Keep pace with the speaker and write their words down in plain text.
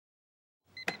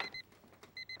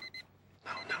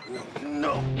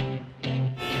No.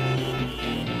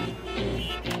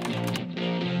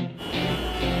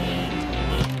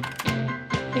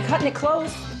 You're cutting it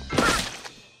close.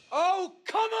 Oh,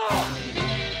 come on!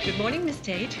 Good morning, Miss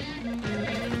Tate.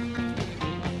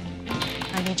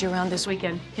 I need you around this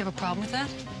weekend. You have a problem with that?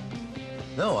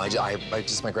 No, I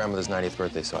just my grandmother's 90th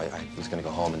birthday, so I was gonna go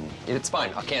home and it's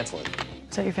fine. I'll cancel it.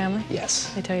 Is that your family?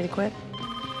 Yes. They tell you to quit?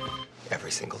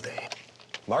 Every single day.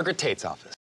 Margaret Tate's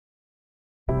office.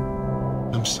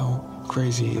 I'm so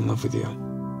crazy in love with you.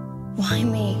 Why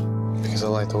me? Because I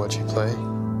like to watch you play.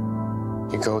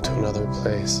 You go to another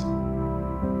place.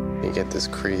 You get this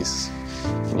crease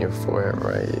in your forehead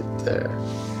right there.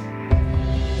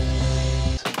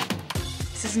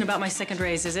 This isn't about my second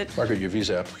raise, is it? Margaret, your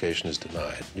visa application is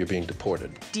denied. You're being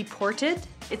deported. Deported?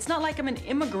 It's not like I'm an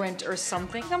immigrant or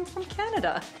something. I'm from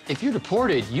Canada. If you're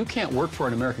deported, you can't work for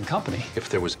an American company. If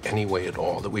there was any way at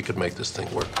all that we could make this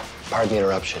thing work. Pardon the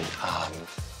interruption.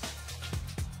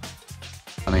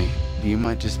 Honey, you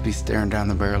might just be staring down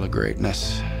the barrel of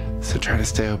greatness. So try to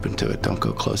stay open to it. Don't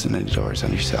go closing any doors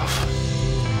on yourself.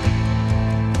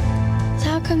 So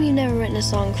how come you never written a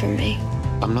song for me?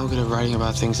 I'm no good at writing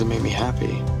about things that make me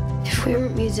happy. If we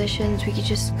weren't musicians, we could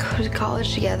just go to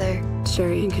college together. It's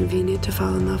very inconvenient to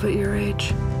fall in love at your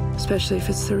age, especially if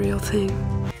it's the real thing.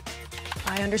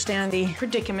 I understand the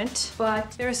predicament, but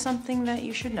there is something that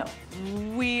you should know.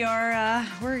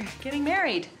 We're getting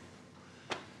married.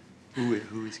 Who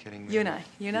is getting married?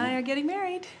 You and I are getting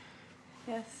married.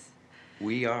 Yes.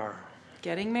 We are.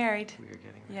 Getting married. We are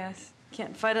getting married. Yes.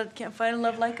 Can't fight a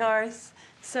love like ours.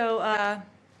 So,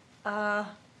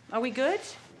 are we good?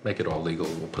 Make it all legal,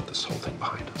 we'll put this whole thing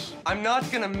behind us. I'm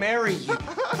not gonna marry you.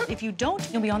 If you don't,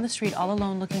 you'll be on the street all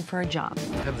alone looking for a job.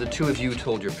 Have the two of you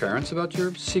told your parents about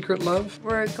your secret love?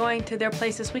 We're going to their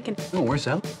place this weekend. Oh, where's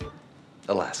that?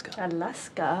 Alaska.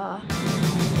 Alaska.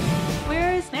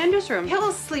 Where's Andrew's room?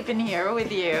 He'll sleep in here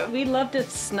with you. We'd love to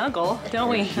snuggle, don't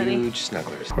we, honey? Huge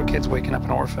snugglers. Poor kid's waking up an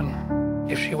orphan.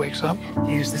 If she wakes up,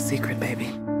 Here's the secret,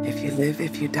 baby. If you live,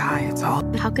 if you die, it's all.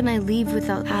 How can I leave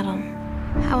without Adam?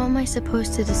 How am I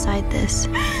supposed to decide this?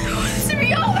 To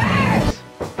be over!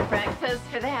 Breakfast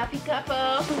for the happy couple.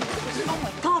 Oh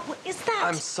my God, what is that?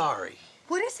 I'm sorry.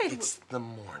 What is it? It's the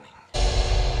morning.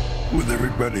 With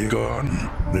everybody gone,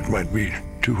 it might be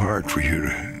too hard for you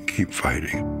to keep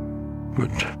fighting.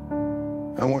 But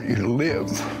I want you to live.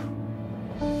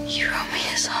 You wrote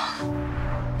me a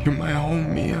song. you're my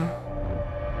home, Mia.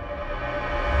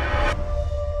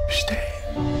 Stay.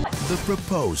 The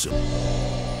proposal.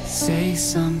 Say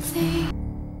something.